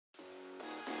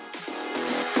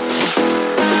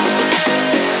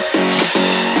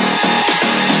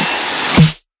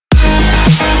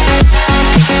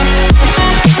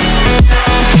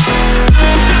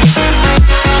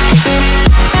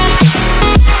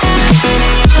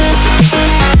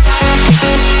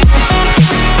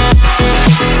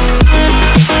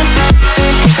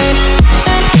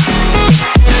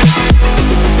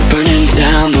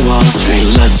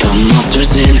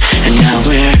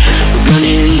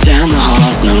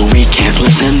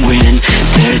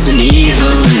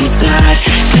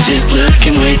just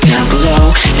looking way down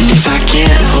below. And if I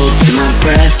can't hold to my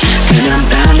breath, then I'm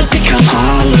bound to become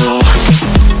hollow.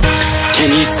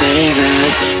 Can you say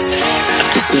that I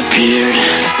disappeared?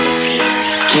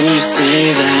 Can you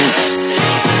say that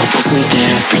I wasn't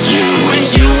there for you when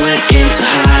you went into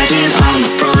hiding on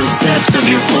the front steps of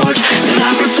your porch? Then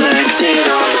I reflected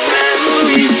on the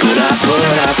memories, but I put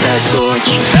out that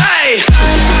torch. Hey!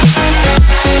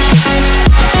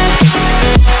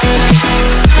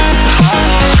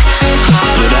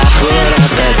 But I put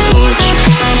out that torch.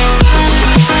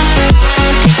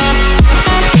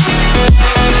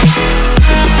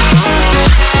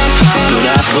 But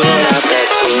I put out that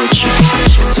torch.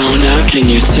 So now can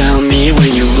you tell me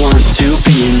where you want to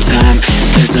be in time?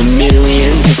 There's a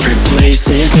million different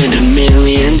places and a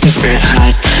million different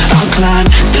heights. I'll climb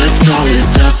the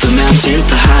tallest of the mountains,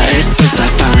 the highest place I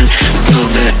find, so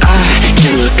that I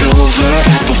can look over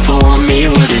and before me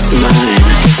what is mine.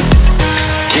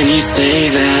 Can you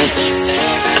say that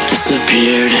I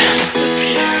disappeared?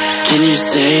 Can you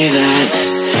say that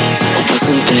I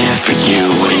wasn't there for you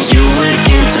when you went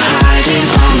into hiding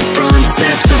on the front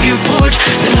steps of your porch?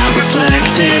 Then I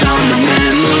reflected on the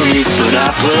memories, but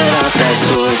I put out that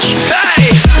torch.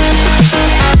 Hey!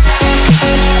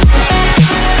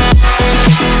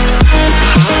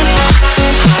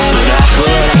 But I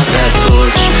put out that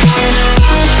torch.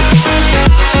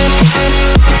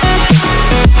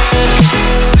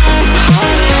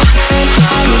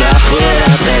 But I put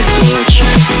out that torch.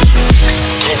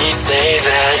 Can you say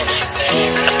that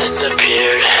I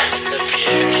disappeared?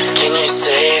 Can you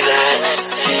say that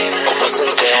I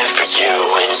wasn't there for you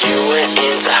when you went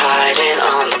into hiding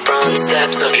on the front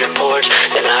steps of your porch?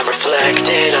 Then I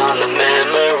reflected on the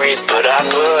memories, but I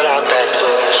put out that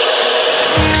torch.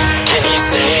 Can you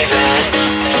say that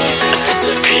I